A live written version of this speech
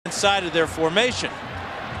side of their formation.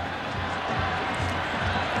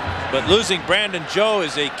 But losing Brandon Joe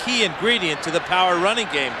is a key ingredient to the power running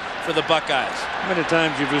game for the Buckeyes. How many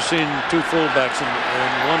times have you seen two fullbacks and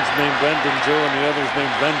one's named Brandon Joe and the other's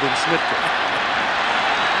named Brandon Schmidt?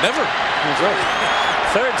 Never. That's right.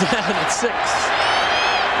 Third down at 6.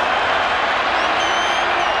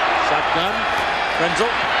 Shotgun.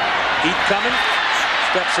 Krenzel. Heat coming.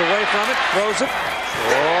 Steps away from it. Throws it.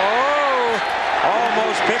 Oh!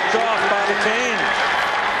 Almost picked off by the Canes.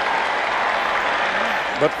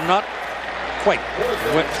 But not quite.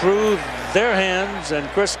 Went through their hands, and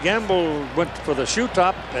Chris Gamble went for the shoe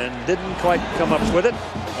top and didn't quite come up with it.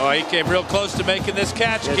 Oh, he came real close to making this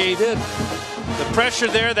catch, Yes, Keith. he did. The pressure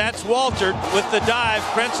there, that's Walter with the dive.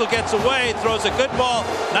 Krenzel gets away, throws a good ball,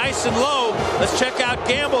 nice and low. Let's check out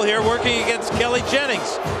Gamble here working against Kelly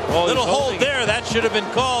Jennings. Oh, little hold there, that should have been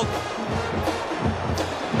called.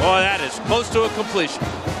 Oh, that is close to a completion.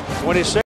 26.